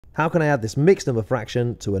How can I add this mixed number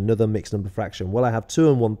fraction to another mixed number fraction? Well, I have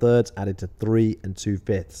 2 1/3 added to 3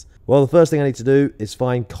 2/5. Well, the first thing I need to do is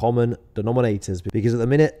find common denominators, because at the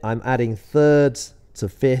minute I'm adding thirds to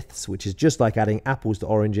fifths, which is just like adding apples to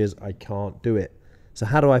oranges. I can't do it. So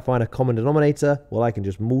how do I find a common denominator? Well, I can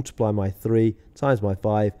just multiply my 3 times my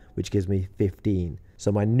 5, which gives me 15.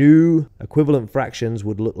 So my new equivalent fractions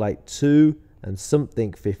would look like 2 and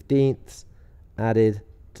something 15ths added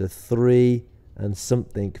to 3 and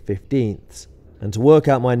something 15ths. And to work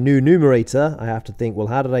out my new numerator, I have to think, well,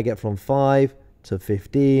 how did I get from 5 to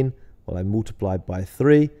 15? Well, I multiplied by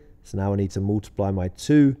 3. So now I need to multiply my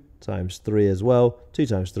 2 times 3 as well. 2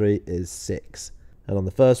 times 3 is 6. And on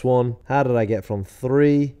the first one, how did I get from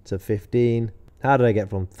 3 to 15? How did I get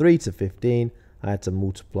from 3 to 15? I had to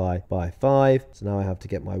multiply by 5. So now I have to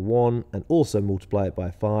get my 1 and also multiply it by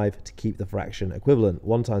 5 to keep the fraction equivalent.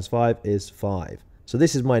 1 times 5 is 5. So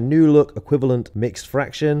this is my new look equivalent mixed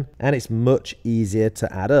fraction, and it's much easier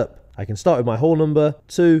to add up. I can start with my whole number,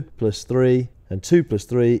 2 plus 3, and 2 plus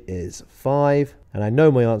 3 is 5. And I know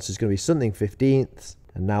my answer is going to be something 15ths.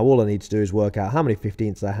 And now all I need to do is work out how many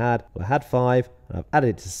 15ths I had. Well, I had 5, and I've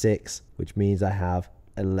added it to 6, which means I have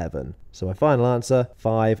 11. So my final answer,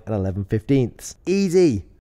 5 and 11 15ths. Easy.